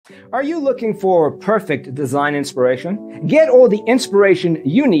Are you looking for perfect design inspiration? Get all the inspiration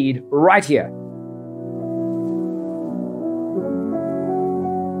you need right here.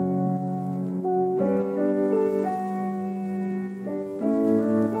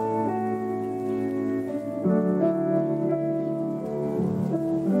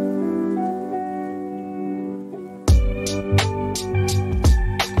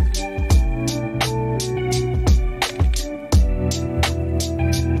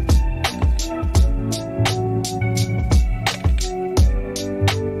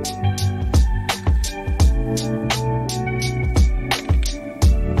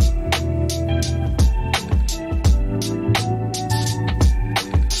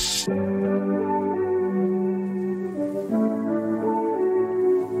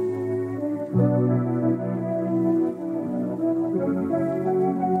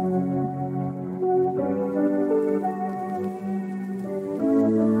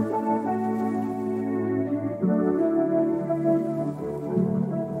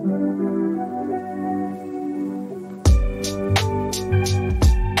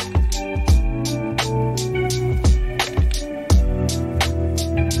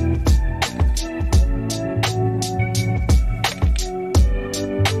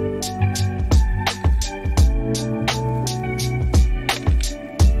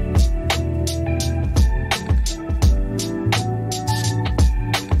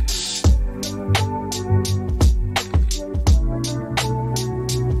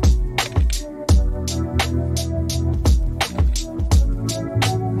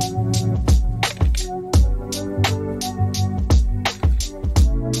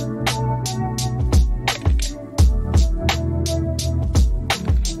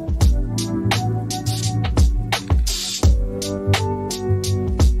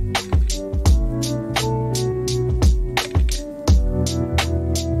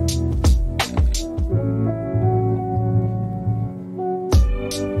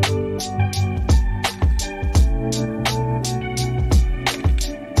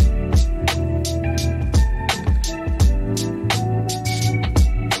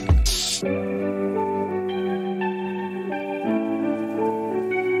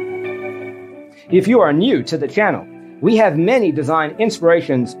 If you are new to the channel, we have many design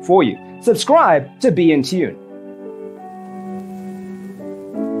inspirations for you. Subscribe to be in tune.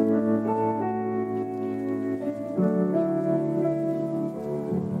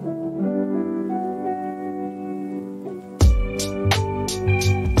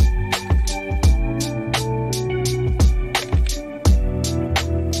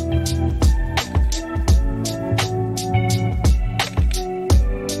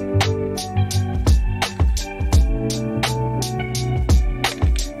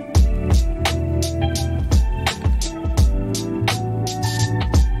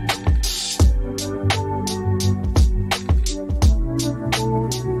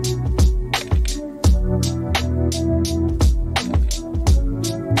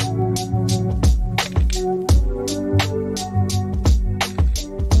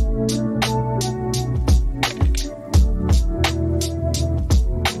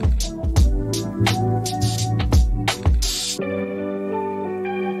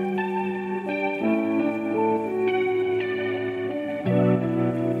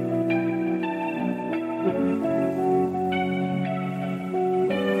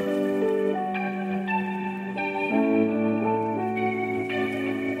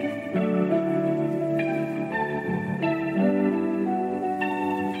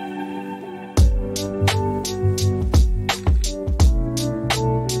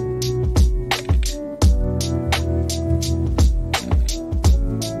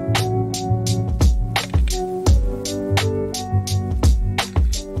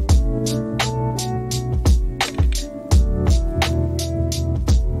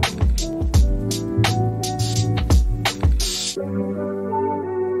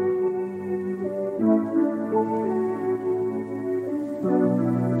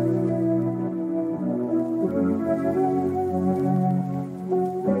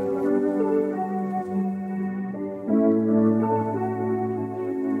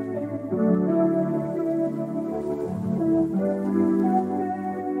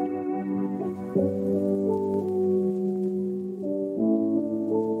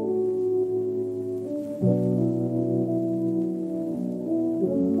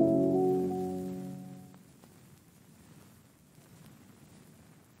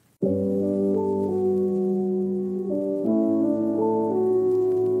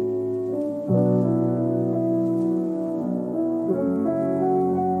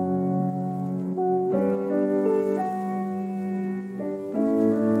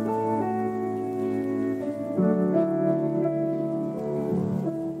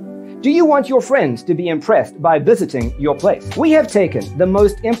 Do you want your friends to be impressed by visiting your place? We have taken the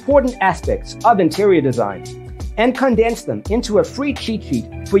most important aspects of interior design and condensed them into a free cheat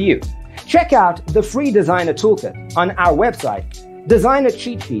sheet for you. Check out the free designer toolkit on our website,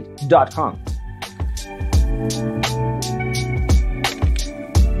 designercheatsheet.com.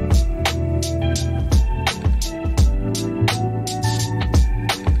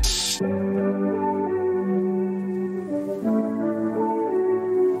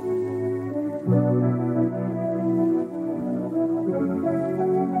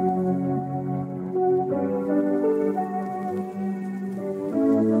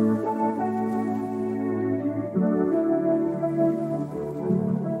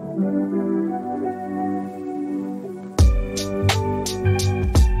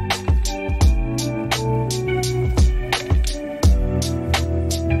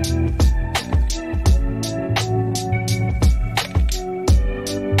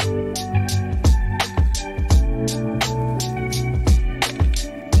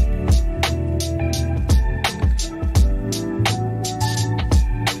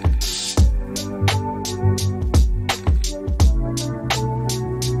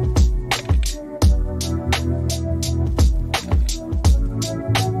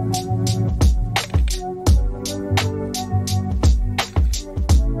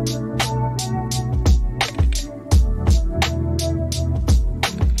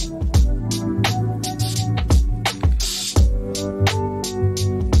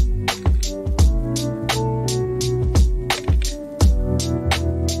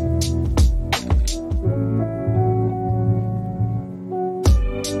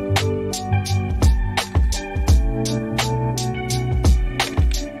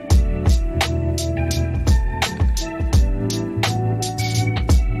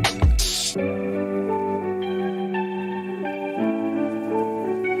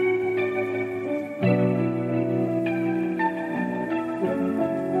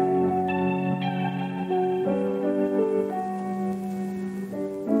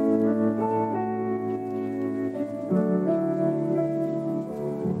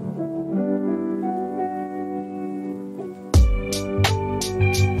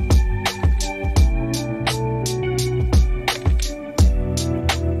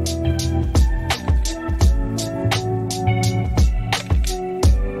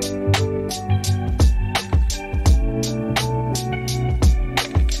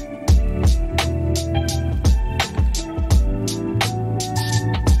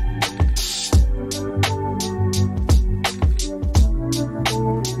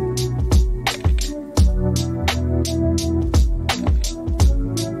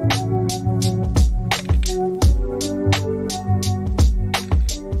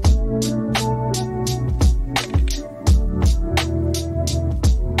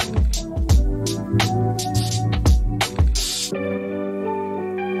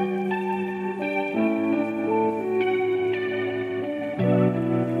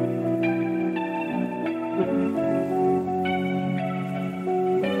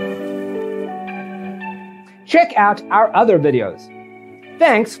 Check out our other videos.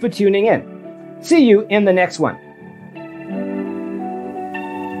 Thanks for tuning in. See you in the next one.